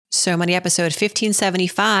So Money episode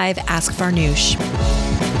 1575, Ask Farnoosh.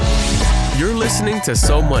 You're listening to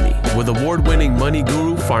So Money with award-winning money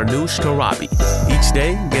guru Farnoosh Torabi. Each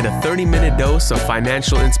day, get a 30-minute dose of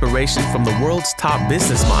financial inspiration from the world's top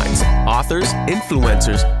business minds, authors,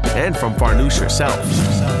 influencers, and from Farnoosh herself.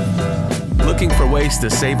 Looking for ways to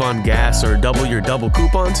save on gas or double your double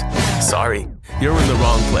coupons? Sorry, you're in the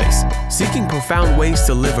wrong place. Seeking profound ways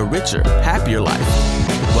to live a richer, happier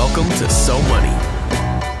life. Welcome to So Money.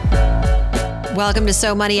 Welcome to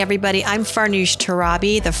So Money, everybody. I'm Farnoosh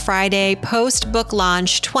Torabi. The Friday post-book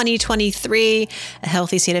launch 2023. A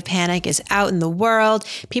Healthy State of Panic is out in the world.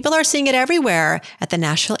 People are seeing it everywhere, at the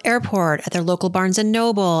Nashville airport, at their local Barnes &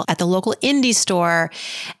 Noble, at the local indie store.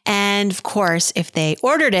 And of course, if they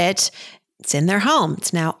ordered it, it's in their home.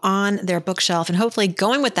 It's now on their bookshelf and hopefully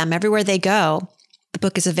going with them everywhere they go. The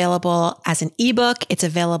book is available as an ebook. It's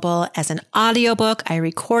available as an audiobook. I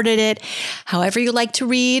recorded it. However you like to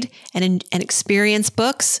read and experience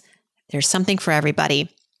books, there's something for everybody.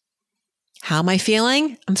 How am I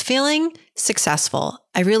feeling? I'm feeling successful.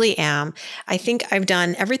 I really am. I think I've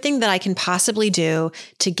done everything that I can possibly do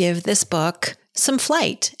to give this book some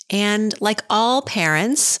flight. And like all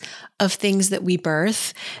parents of things that we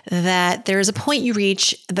birth, that there's a point you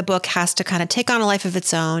reach, the book has to kind of take on a life of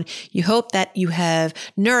its own. You hope that you have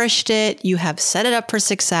nourished it, you have set it up for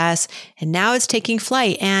success, and now it's taking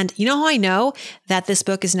flight. And you know how I know that this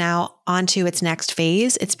book is now onto its next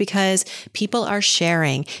phase? It's because people are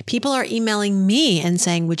sharing. People are emailing me and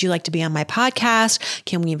saying, would you like to be on my podcast?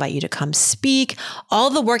 Can we invite you to come speak? All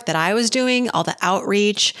the work that I was doing, all the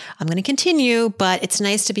outreach, I'm going to continue, but it's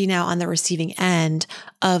nice to be now on the receiving end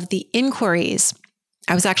of the inquiries.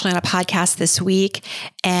 I was actually on a podcast this week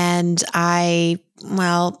and I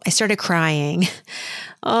started crying.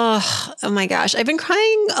 Oh my gosh. I've been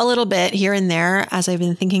crying a little bit here and there as I've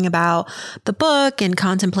been thinking about the book and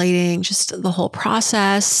contemplating just the whole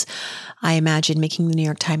process. I imagine making the New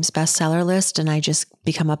York Times bestseller list and I just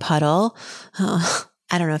become a puddle.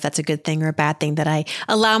 I don't know if that's a good thing or a bad thing that I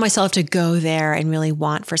allow myself to go there and really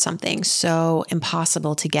want for something so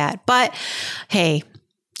impossible to get. But hey,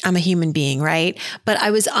 I'm a human being, right? But I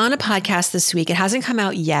was on a podcast this week. It hasn't come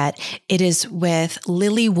out yet. It is with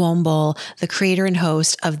Lily Womble, the creator and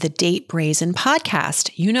host of the Date Brazen podcast.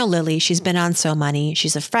 You know Lily. She's been on So Money.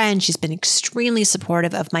 She's a friend. She's been extremely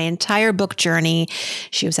supportive of my entire book journey.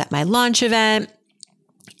 She was at my launch event.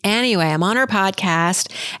 Anyway, I'm on her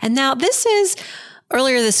podcast. And now this is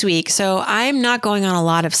earlier this week. So I'm not going on a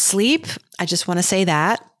lot of sleep. I just want to say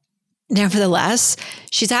that. Nevertheless,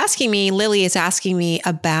 Lily is asking me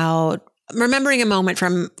about remembering a moment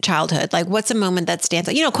from childhood. Like, what's a moment that stands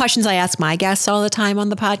out? You know, questions I ask my guests all the time on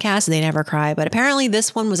the podcast. They never cry, but apparently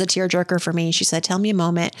this one was a tearjerker for me. She said, tell me a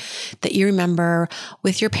moment that you remember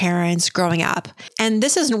with your parents growing up. And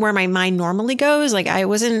this isn't where my mind normally goes. Like,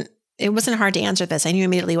 it wasn't hard to answer this. I knew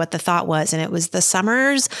immediately what the thought was. And it was the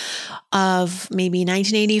summers of maybe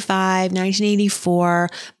 1985, 1984.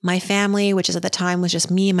 My family, which is at the time was just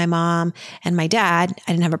me and my mom and my dad.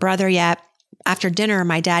 I didn't have a brother yet. After dinner,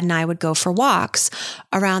 my dad and I would go for walks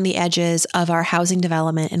around the edges of our housing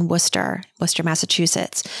development in Worcester,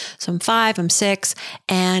 Massachusetts. So I'm 5, I'm 6.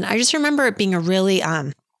 And I just remember it being a really,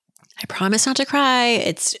 I promise not to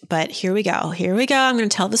cry. But here we go. I'm going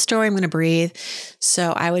to tell the story. I'm going to breathe.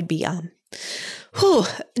 So I would be,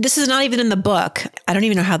 this is not even in the book. I don't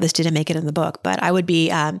even know how this didn't make it in the book, but I would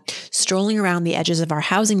be strolling around the edges of our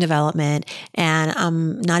housing development and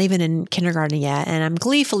I'm not even in kindergarten yet. And I'm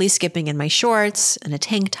gleefully skipping in my shorts and a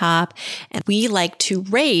tank top. And we like to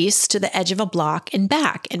race to the edge of a block and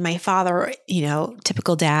back. And my father,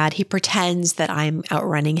 typical dad, he pretends that I'm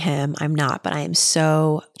outrunning him. I'm not, but I am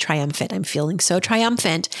so triumphant. I'm feeling so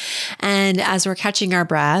triumphant. And as we're catching our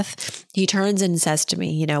breath, he turns and says to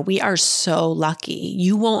me, we are so lucky.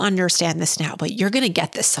 You won't understand this now, but you're going to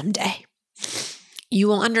get this someday. You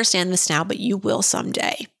won't understand this now, but you will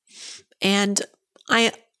someday. And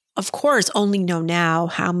I, of course, only know now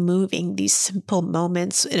how moving these simple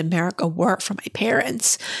moments in America were for my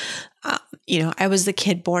parents. I was the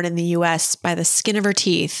kid born in the U.S. by the skin of her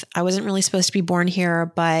teeth. I wasn't really supposed to be born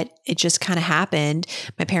here, but it just kind of happened.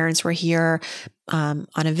 My parents were here on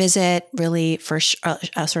a visit, really for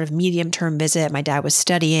a sort of medium-term visit. My dad was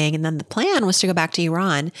studying, and then the plan was to go back to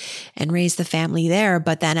Iran and raise the family there.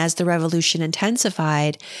 But then as the revolution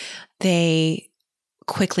intensified, they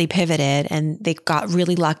quickly pivoted and they got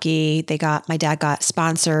really lucky. My dad got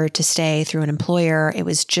sponsored to stay through an employer. It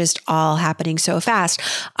was just all happening so fast.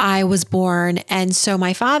 I was born. And so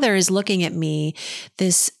my father is looking at me,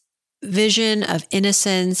 this vision of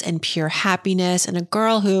innocence and pure happiness and a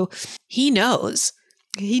girl who he knows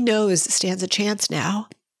stands a chance now.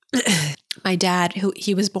 My dad,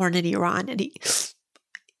 he was born in Iran, and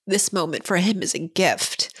this moment for him is a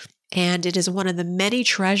gift. And it is one of the many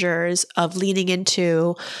treasures of leaning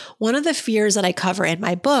into one of the fears that I cover in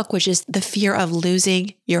my book, which is the fear of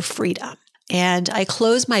losing your freedom. And I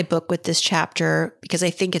close my book with this chapter because I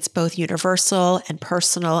think it's both universal and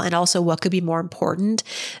personal, and also what could be more important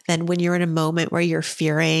than when you're in a moment where you're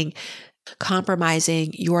fearing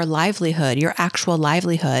compromising your livelihood, your actual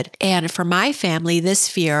livelihood. And for my family, this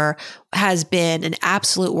fear has been an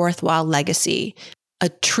absolute worthwhile legacy, a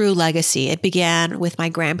true legacy. It began with my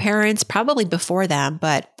grandparents, probably before them,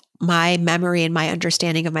 but my memory and my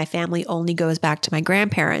understanding of my family only goes back to my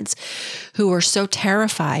grandparents, who were so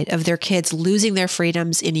terrified of their kids losing their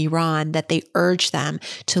freedoms in Iran that they urged them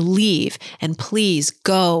to leave and please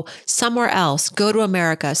go somewhere else, go to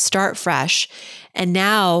America, start fresh. And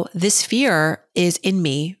now this fear is in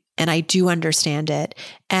me, and I do understand it.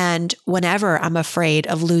 And whenever I'm afraid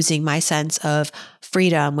of losing my sense of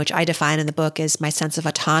freedom, which I define in the book as my sense of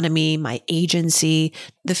autonomy, my agency,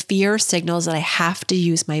 the fear signals that I have to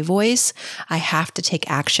use my voice, I have to take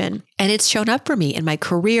action. And it's shown up for me in my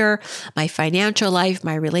career, my financial life,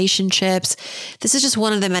 my relationships. This is just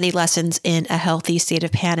one of the many lessons in a healthy state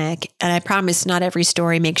of panic. And I promise not every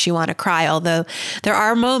story makes you want to cry, although there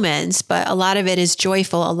are moments, but a lot of it is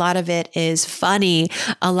joyful. A lot of it is funny.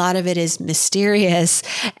 A lot of it is mysterious.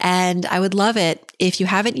 And I would love it if you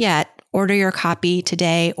haven't yet. Order your copy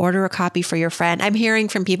today. Order a copy for your friend. I'm hearing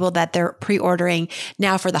from people that they're pre-ordering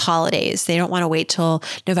now for the holidays. They don't want to wait till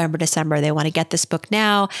November, December. They want to get this book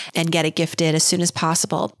now and get it gifted as soon as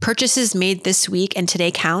possible. Purchases made this week, and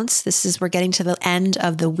today counts. We're getting to the end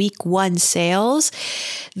of the week 1 sales.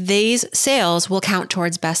 These sales will count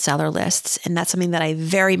towards bestseller lists. And that's something that I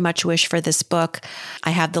very much wish for this book. I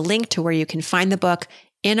have the link to where you can find the book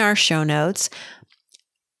in our show notes.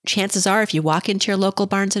 Chances are, if you walk into your local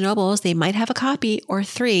Barnes & Nobles, they might have a copy or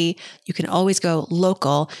 3. You can always go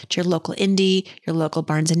local to your local indie, your local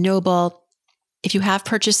Barnes & Noble. If you have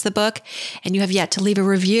purchased the book and you have yet to leave a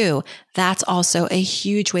review, that's also a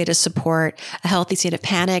huge way to support A Healthy State of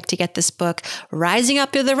Panic, to get this book rising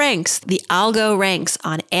up through the ranks, the algo ranks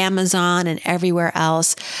on Amazon and everywhere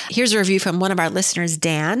else. Here's a review from one of our listeners,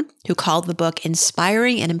 Dan, who called the book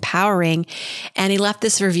inspiring and empowering. And he left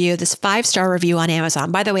this review, this 5-star review on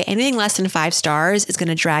Amazon. By the way, anything less than 5 stars is going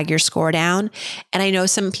to drag your score down. And I know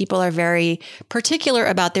some people are very particular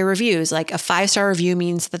about their reviews. Like a 5-star review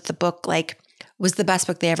means that the book was the best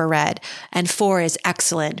book they ever read. And 4 is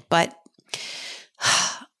excellent. But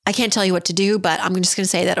I can't tell you what to do, but I'm just going to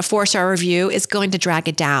say that a 4-star review is going to drag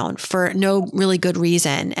it down for no really good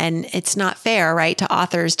reason. And it's not fair, right, to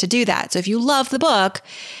authors to do that. So if you love the book,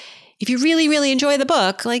 if you really, really enjoy the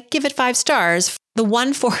book, give it 5 stars. The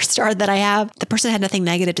 1 4-star that I have, the person had nothing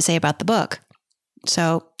negative to say about the book.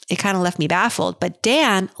 So it kind of left me baffled. But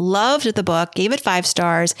Dan loved the book, gave it 5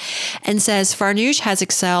 stars, and says Farnoosh has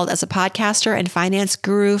excelled as a podcaster and finance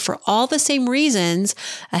guru for all the same reasons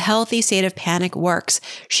A Healthy State of Panic works.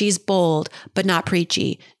 She's bold, but not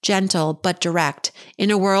preachy, gentle, but direct.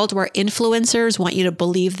 In a world where influencers want you to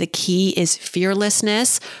believe the key is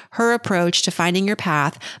fearlessness, her approach to finding your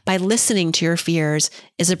path by listening to your fears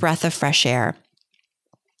is a breath of fresh air.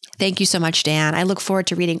 Thank you so much, Dan. I look forward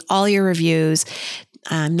to reading all your reviews.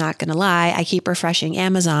 I'm not going to lie, I keep refreshing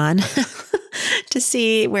Amazon to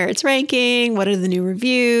see where it's ranking, what are the new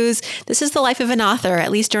reviews. This is the life of an author, at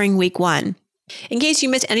least during week 1. In case you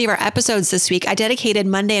missed any of our episodes this week, I dedicated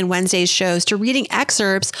Monday and Wednesday's shows to reading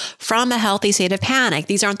excerpts from A Healthy State of Panic.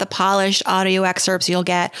 These aren't the polished audio excerpts you'll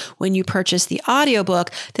get when you purchase the audiobook.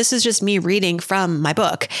 This is just me reading from my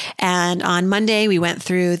book. And on Monday, we went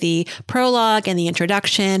through the prologue and the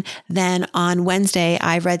introduction. Then on Wednesday,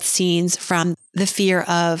 I read scenes from the fear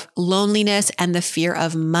of loneliness and the fear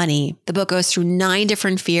of money. The book goes through 9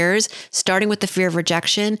 different fears, starting with the fear of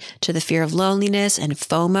rejection to the fear of loneliness and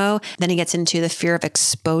FOMO. Then it gets into the fear of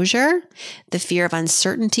exposure, the fear of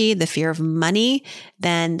uncertainty, the fear of money,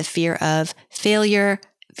 then the fear of failure,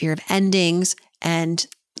 fear of endings, and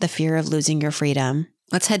the fear of losing your freedom.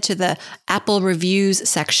 Let's head to the Apple reviews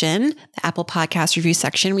section, the Apple podcast review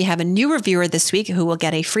section. We have a new reviewer this week who will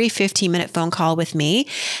get a free 15-minute phone call with me.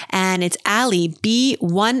 And it's Ali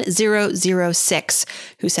B1006,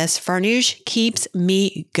 who says, Farnoosh keeps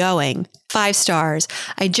me going. 5 stars.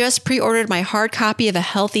 I just pre-ordered my hard copy of A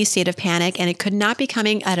Healthy State of Panic, and it could not be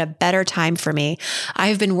coming at a better time for me.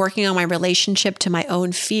 I've been working on my relationship to my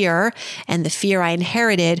own fear and the fear I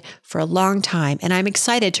inherited for a long time, and I'm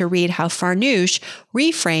excited to read how Farnoosh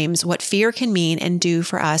reframes what fear can mean and do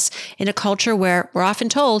for us in a culture where we're often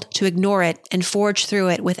told to ignore it and forge through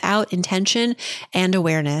it without intention and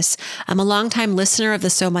awareness. I'm a longtime listener of the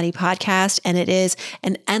So Money podcast, and it is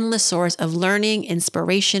an endless source of learning,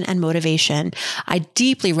 inspiration, and motivation. I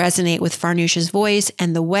deeply resonate with Farnoosh's voice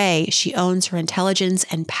and the way she owns her intelligence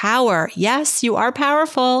and power. Yes, you are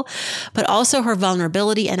powerful, but also her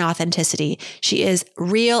vulnerability and authenticity. She is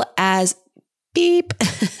real as beep.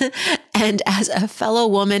 And as a fellow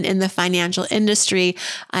woman in the financial industry,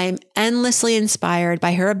 I'm endlessly inspired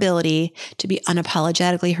by her ability to be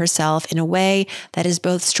unapologetically herself in a way that is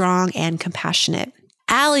both strong and compassionate.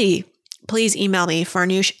 Allie, please email me,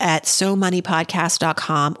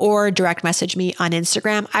 farnoosh@somoneypodcast.com, or direct message me on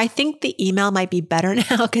Instagram. I think the email might be better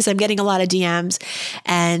now because I'm getting a lot of DMs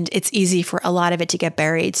and it's easy for a lot of it to get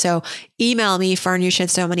buried. So email me,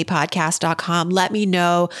 farnoosh@somoneypodcast.com. Let me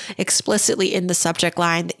know explicitly in the subject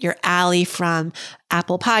line that you're Allie from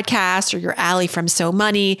Apple Podcasts or you're Allie from So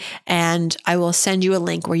Money, and I will send you a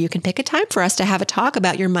link where you can pick a time for us to have a talk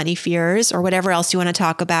about your money fears or whatever else you want to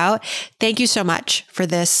talk about. Thank you so much for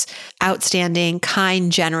this outstanding, kind,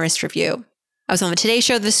 generous review. I was on the Today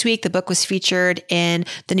Show this week. The book was featured in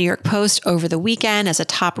the New York Post over the weekend as a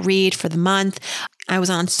top read for the month. I was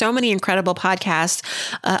on so many incredible podcasts.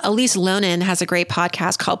 Elise Lonin has a great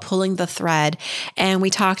podcast called Pulling the Thread. And we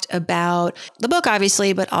talked about the book,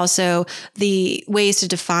 obviously, but also the ways to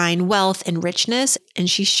define wealth and richness. And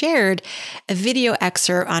she shared a video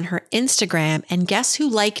excerpt on her Instagram. And guess who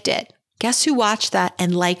liked it? Guess who watched that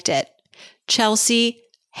and liked it? Chelsea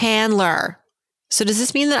Handler. So does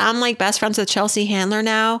this mean that I'm like best friends with Chelsea Handler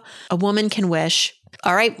now? A woman can wish.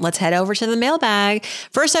 All right, let's head over to the mailbag.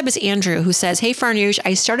 First up is Andrew, who says, "Hey Farnoosh,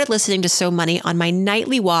 I started listening to So Money on my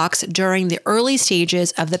nightly walks during the early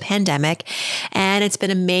stages of the pandemic, and it's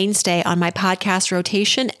been a mainstay on my podcast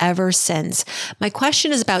rotation ever since. My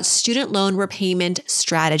question is about student loan repayment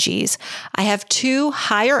strategies. I have 2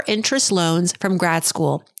 higher interest loans from grad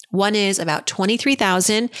school. One is about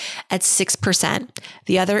 $23,000 at 6%.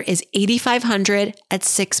 The other is $8,500 at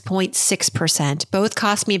 6.6%. Both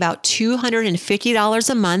cost me about $250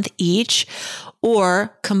 a month each,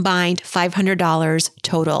 or combined $500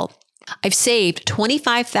 total. I've saved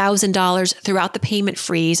 $25,000 throughout the payment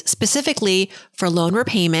freeze, specifically for loan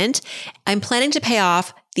repayment. I'm planning to pay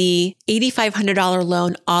off the $8,500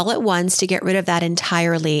 loan all at once to get rid of that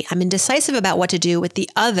entirely. I'm indecisive about what to do with the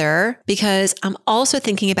other because I'm also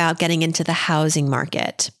thinking about getting into the housing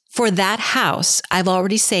market. For that house, I've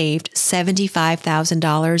already saved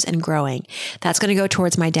 $75,000 and growing. That's going to go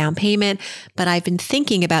towards my down payment, but I've been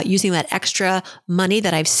thinking about using that extra money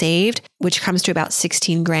that I've saved, which comes to about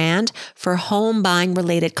 16 grand, for home buying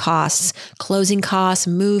related costs, closing costs,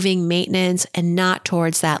 moving, maintenance, and not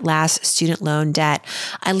towards that last student loan debt.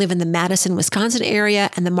 I live in the Madison, Wisconsin area,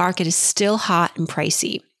 and the market is still hot and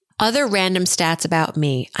pricey. Other random stats about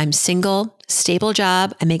me. I'm single, stable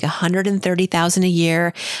job. I make $130,000 a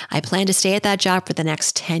year. I plan to stay at that job for the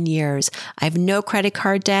next 10 years. I have no credit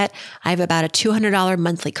card debt. I have about a $200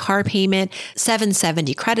 monthly car payment,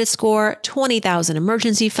 770 credit score, $20,000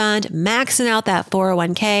 emergency fund, maxing out that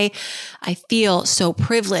 401k. I feel so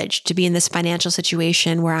privileged to be in this financial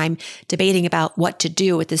situation where I'm debating about what to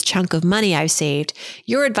do with this chunk of money I've saved.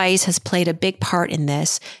 Your advice has played a big part in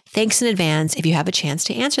this. Thanks in advance if you have a chance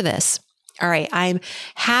to answer this." All right, I'm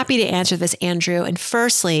happy to answer this, Andrew. And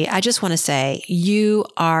firstly, I just want to say you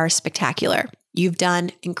are spectacular. You've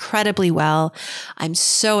done incredibly well. I'm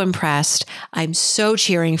so impressed. I'm so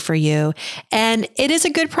cheering for you. And it is a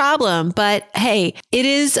good problem, but hey, it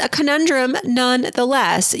is a conundrum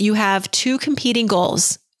nonetheless. You have two competing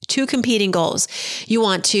goals. You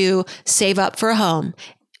want to save up for a home,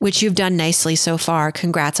 which you've done nicely so far.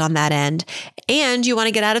 Congrats on that end. And you want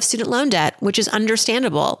to get out of student loan debt, which is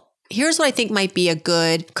understandable. Here's what I think might be a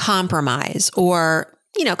good compromise, or,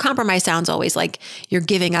 compromise sounds always like you're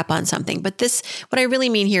giving up on something. But what I really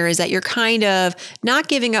mean here is that you're kind of not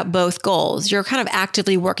giving up both goals. You're kind of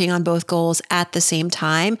actively working on both goals at the same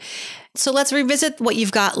time. So let's revisit what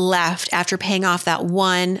you've got left after paying off that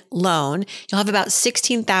one loan. You'll have about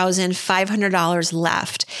 $16,500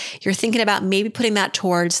 left. You're thinking about maybe putting that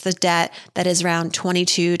towards the debt that is around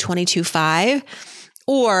 $22,500.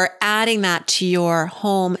 Or adding that to your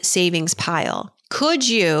home savings pile. Could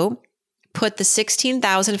you put the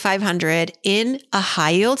 $16,500 in a high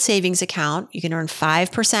yield savings account? You can earn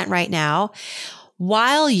 5% right now,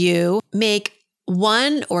 while you make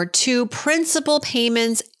 1 or 2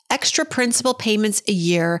 extra principal payments a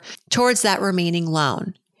year towards that remaining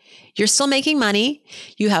loan. You're still making money.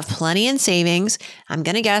 You have plenty in savings. I'm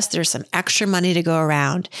going to guess there's some extra money to go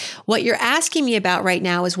around. What you're asking me about right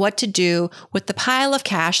now is what to do with the pile of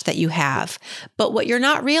cash that you have. But what you're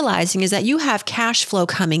not realizing is that you have cash flow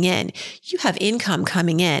coming in. You have income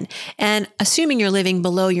coming in. And assuming you're living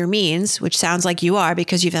below your means, which sounds like you are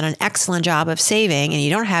because you've done an excellent job of saving and you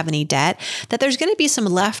don't have any debt, that there's going to be some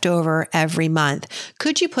leftover every month.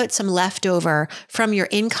 Could you put some leftover from your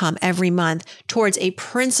income every month towards a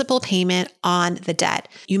principal payment on the debt?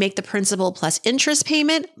 You make the principal plus interest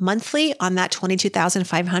payment monthly on that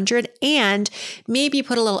 $22,500, and maybe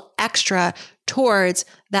put a little extra towards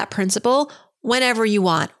that principal whenever you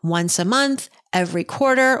want, once a month, every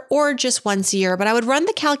quarter, or just once a year. But I would run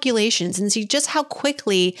the calculations and see just how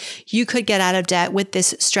quickly you could get out of debt with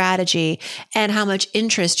this strategy and how much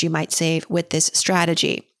interest you might save with this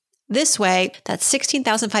strategy. This way, that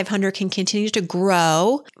 $16,500 can continue to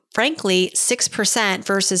grow. Frankly, 6%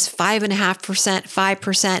 versus 5.5%,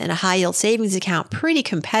 5% in a high yield savings account, pretty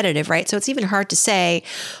competitive, right? So it's even hard to say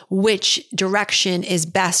which direction is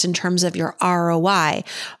best in terms of your ROI.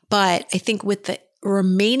 But I think with the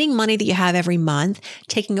remaining money that you have every month,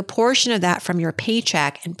 taking a portion of that from your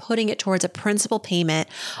paycheck and putting it towards a principal payment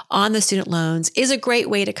on the student loans is a great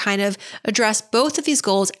way to kind of address both of these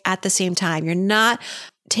goals at the same time. You're not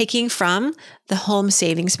taking from the home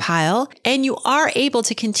savings pile, and you are able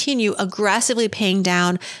to continue aggressively paying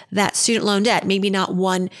down that student loan debt. Maybe not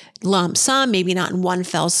one lump sum, maybe not in one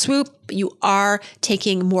fell swoop, but you are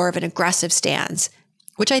taking more of an aggressive stance,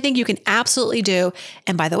 which I think you can absolutely do.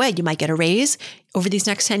 And by the way, you might get a raise over these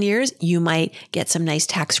next 10 years. You might get some nice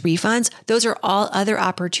tax refunds. Those are all other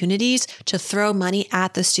opportunities to throw money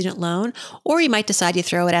at the student loan, or you might decide to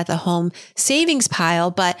throw it at the home savings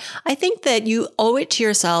pile. But I think that you owe it to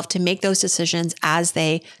yourself to make those decisions as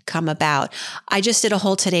they come about. I just did a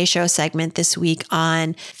whole Today Show segment this week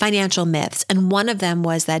on financial myths, and one of them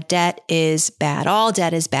was that debt is bad. All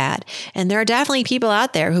debt is bad. And there are definitely people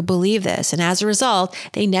out there who believe this. And as a result,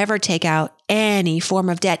 they never take out any form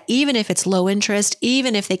of debt, even if it's low interest,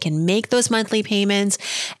 even if they can make those monthly payments,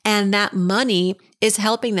 and that money is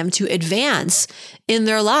helping them to advance in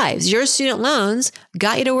their lives. Your student loans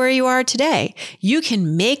got you to where you are today. You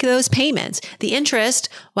can make those payments. The interest,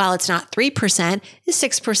 while it's not 3%, is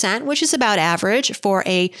 6%, which is about average for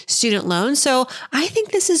a student loan. So I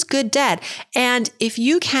think this is good debt. And if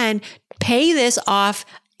you can pay this off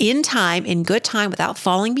in time, in good time, without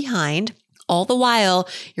falling behind, all the while,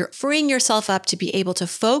 you're freeing yourself up to be able to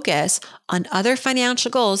focus on other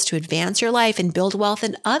financial goals to advance your life and build wealth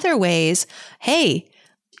in other ways. Hey,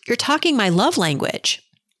 you're talking my love language.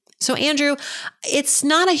 So Andrew, it's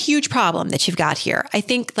not a huge problem that you've got here. I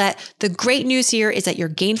think that the great news here is that you're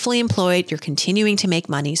gainfully employed, you're continuing to make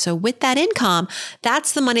money. So with that income,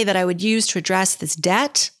 that's the money that I would use to address this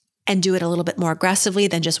debt and do it a little bit more aggressively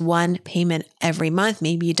than just one payment every month.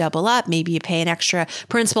 Maybe you double up, maybe you pay an extra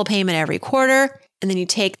principal payment every quarter, and then you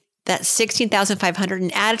take that $16,500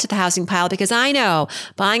 and add it to the housing pile, because I know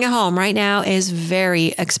buying a home right now is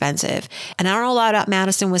very expensive. And I don't know a lot about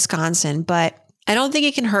Madison, Wisconsin, but I don't think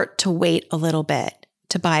it can hurt to wait a little bit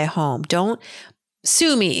to buy a home. Don't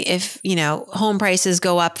sue me if, home prices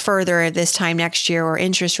go up further this time next year or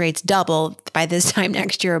interest rates double by this time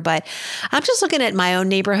next year. But I'm just looking at my own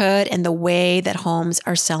neighborhood and the way that homes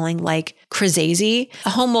are selling like crazy.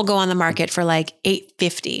 A home will go on the market for like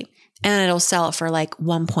 $850 and it'll sell for like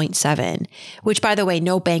 1.7, which by the way,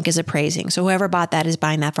 no bank is appraising. So whoever bought that is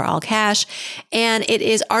buying that for all cash. And it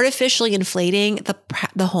is artificially inflating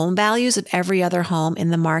the home values of every other home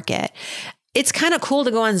in the market. It's kind of cool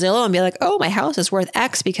to go on Zillow and be like, oh, my house is worth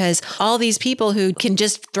X because all these people who can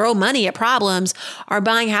just throw money at problems are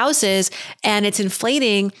buying houses and it's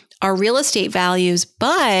inflating our real estate values.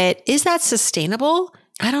 But is that sustainable?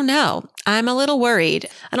 I don't know. I'm a little worried.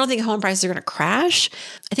 I don't think home prices are going to crash.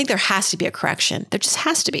 I think there has to be a correction. There just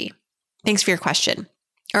has to be. Thanks for your question.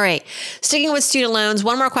 All right. Sticking with student loans,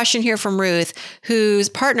 one more question here from Ruth, whose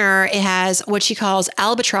partner has what she calls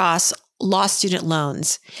albatross law student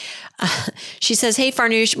loans. She says, hey,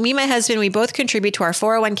 Farnoosh, me and my husband, we both contribute to our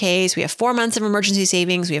 401ks. We have 4 months of emergency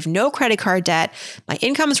savings. We have no credit card debt. My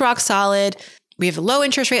income is rock solid. We have a low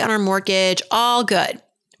interest rate on our mortgage. All good.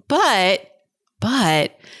 But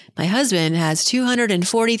my husband has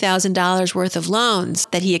 $240,000 worth of loans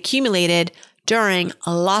that he accumulated during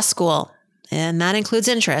law school. and that includes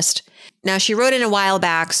interest. Now, she wrote in a while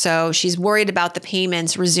back, so she's worried about the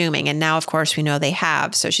payments resuming. And now, of course, we know they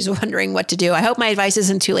have. So she's wondering what to do. I hope my advice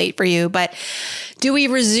isn't too late for you, but do we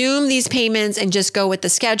resume these payments and just go with the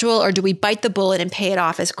schedule, or do we bite the bullet and pay it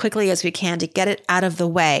off as quickly as we can to get it out of the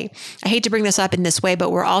way? I hate to bring this up in this way,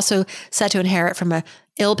 but we're also set to inherit from a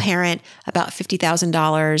ill parent about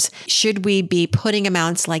 $50,000. Should we be putting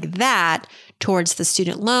amounts like that towards the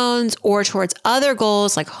student loans or towards other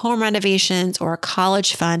goals like home renovations or a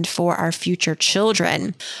college fund for our future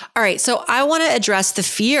children? All right, so I want to address the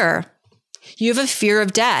fear. You have a fear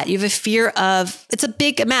of debt. You have a fear of, it's a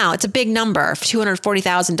big amount. It's a big number.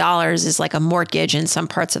 $240,000 is like a mortgage in some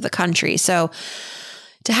parts of the country. So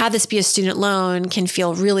to have this be a student loan can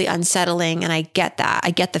feel really unsettling. And I get that.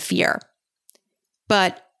 I get the fear.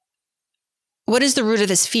 But what is the root of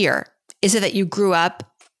this fear? Is it that you grew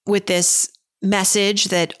up with this message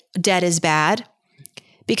that debt is bad?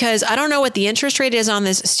 Because I don't know what the interest rate is on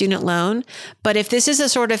this student loan, but if this is a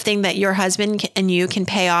sort of thing that your husband and you can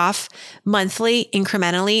pay off monthly,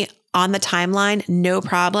 incrementally on the timeline, no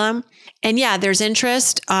problem. And yeah, there's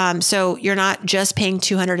interest. So you're not just paying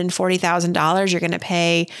 $240,000, you're going to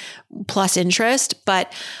pay plus interest.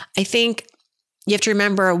 But I think you have to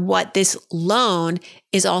remember what this loan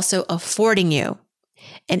is also affording you.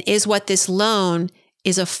 And is what this loan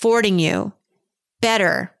is affording you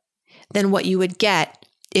better than what you would get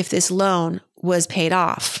if this loan was paid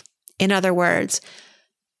off? In other words,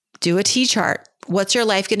 do a T-chart. What's your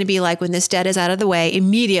life going to be like when this debt is out of the way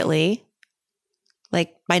immediately?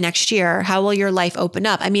 Like by next year, how will your life open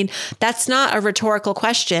up? I mean, that's not a rhetorical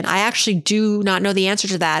question. I actually do not know the answer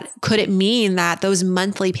to that. Could it mean that those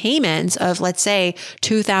monthly payments of, let's say,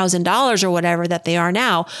 $2,000 or whatever that they are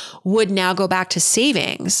now would now go back to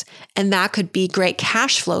savings? And that could be great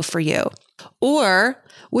cash flow for you. Or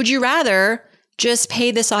would you rather just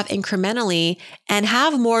pay this off incrementally and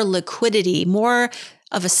have more liquidity, more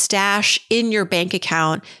of a stash in your bank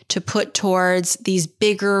account to put towards these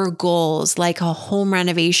bigger goals like a home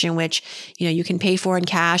renovation, which, you can pay for in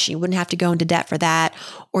cash. You wouldn't have to go into debt for that.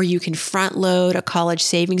 Or you can front load a college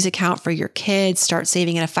savings account for your kids, start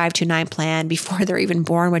saving in a 529 plan before they're even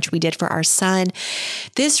born, which we did for our son.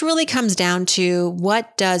 This really comes down to,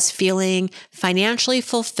 what does feeling financially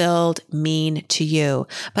fulfilled mean to you?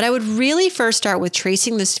 But I would really first start with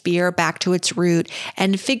tracing this fear back to its root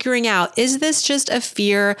and figuring out, is this just a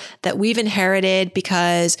fear that we've inherited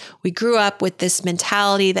because we grew up with this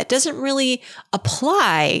mentality that doesn't really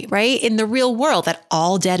apply, right, in the real world, that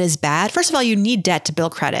all debt is bad? First of all, you need debt to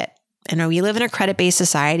build credit. I know we live in a credit-based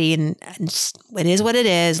society and it is what it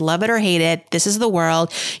is, love it or hate it. This is the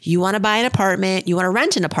world. You want to buy an apartment, you want to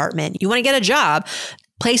rent an apartment, you want to get a job.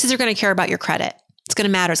 Places are going to care about your credit. It's going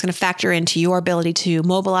to matter. It's going to factor into your ability to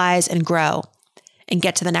mobilize and grow and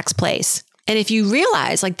get to the next place. And if you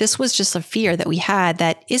realize like this was just a fear that we had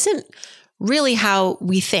that isn't really how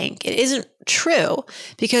we think, it isn't true,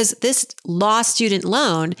 because this law student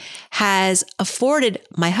loan has afforded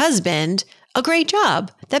my husband a great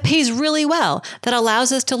job that pays really well, that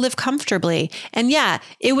allows us to live comfortably. And yeah,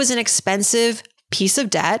 it was an expensive piece of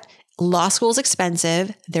debt. Law school is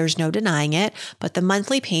expensive. There's no denying it, but the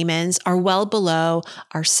monthly payments are well below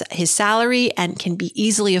his salary and can be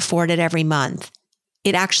easily afforded every month.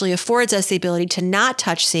 It actually affords us the ability to not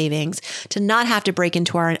touch savings, to not have to break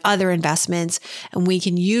into our other investments, and we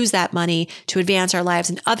can use that money to advance our lives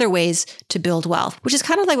in other ways to build wealth, which is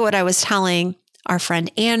kind of like what I was telling our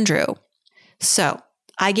friend Andrew. So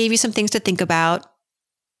I gave you some things to think about.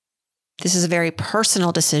 This is a very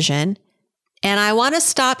personal decision, and I want to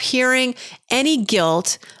stop hearing any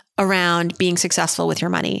guilt around being successful with your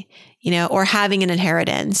money, or having an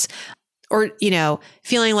inheritance, or,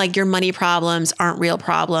 feeling like your money problems aren't real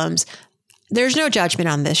problems. There's no judgment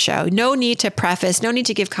on this show. No need to preface, no need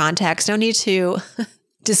to give context, no need to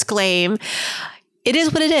disclaim. It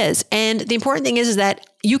is what it is. And the important thing is that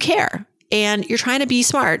you care and you're trying to be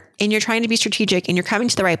smart and you're trying to be strategic and you're coming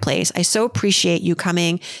to the right place. I so appreciate you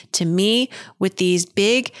coming to me with these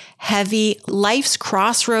big, heavy, life's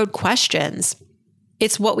crossroad questions.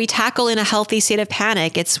 It's what we tackle in a healthy state of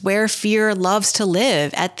panic. It's where fear loves to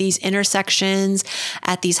live, at these intersections,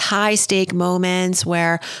 at these high stake moments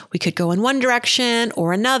where we could go in one direction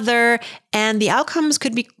or another, and the outcomes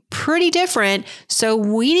could be pretty different. So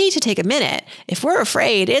we need to take a minute. If we're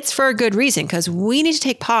afraid, it's for a good reason, because we need to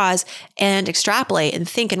take pause and extrapolate and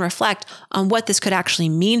think and reflect on what this could actually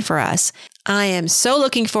mean for us. I am so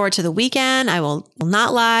looking forward to the weekend. I will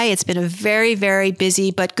not lie. It's been a very, very busy,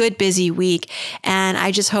 but good busy week. And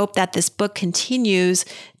I just hope that this book continues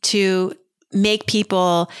to make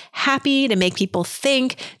people happy, to make people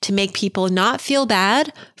think, to make people not feel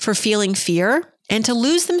bad for feeling fear, and to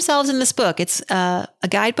lose themselves in this book. It's a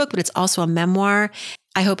guidebook, but it's also a memoir.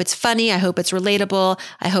 I hope it's funny. I hope it's relatable.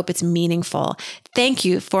 I hope it's meaningful. Thank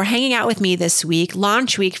you for hanging out with me this week,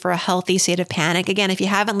 launch week for A Healthy State of Panic. Again, if you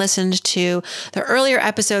haven't listened to the earlier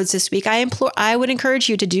episodes this week, I would encourage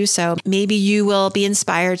you to do so. Maybe you will be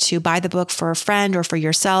inspired to buy the book for a friend or for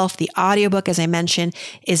yourself. The audiobook, as I mentioned,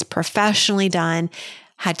 is professionally done.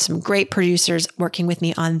 Had some great producers working with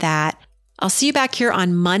me on that. I'll see you back here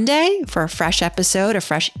on Monday for a fresh episode, a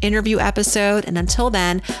fresh interview episode. And until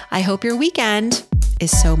then, I hope your weekend is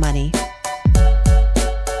so money.